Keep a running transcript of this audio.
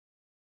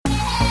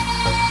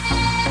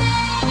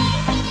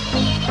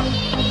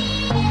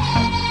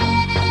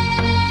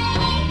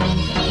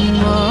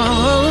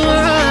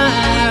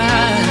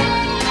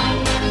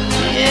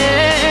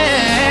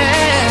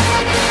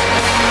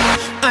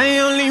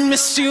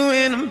you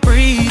and I'm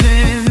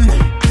breathing.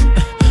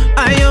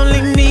 I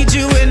only need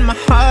you when my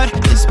heart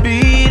is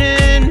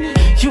beating.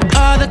 You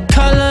are the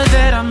color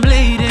that I'm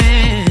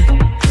bleeding.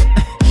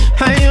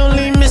 I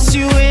only miss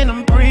you when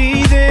I'm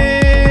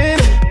breathing.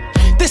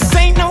 This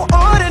ain't no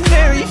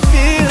ordinary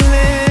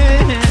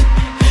feeling.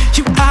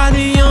 You are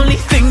the only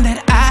thing that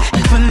I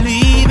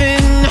believe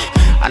in.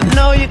 I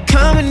know you're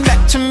coming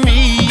back to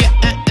me,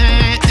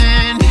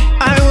 and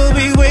I will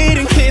be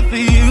waiting here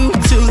for you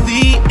till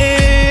the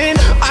end.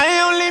 I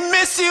only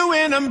miss you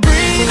when I'm breathing.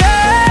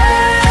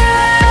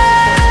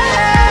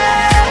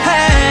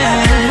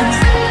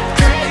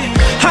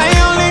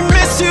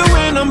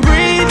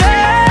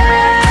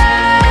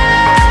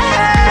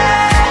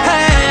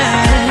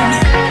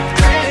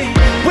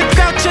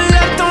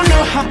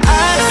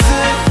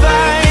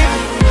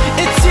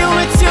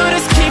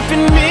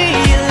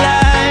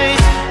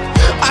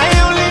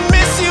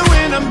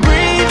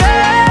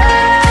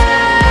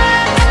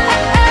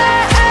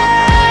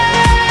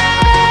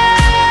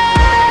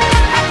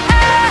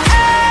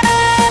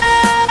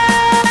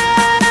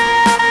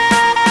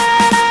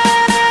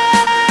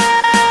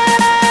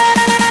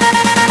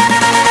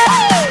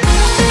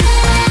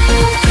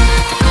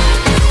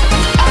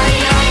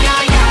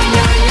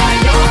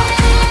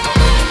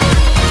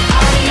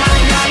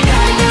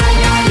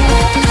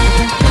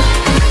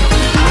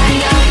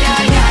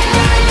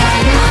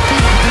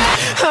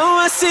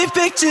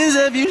 Pictures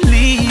of you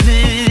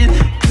leaving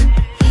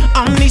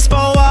on these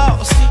four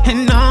walls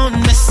and on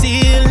the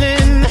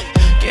ceiling.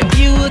 Give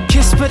you a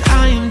kiss, but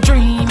I am dreaming.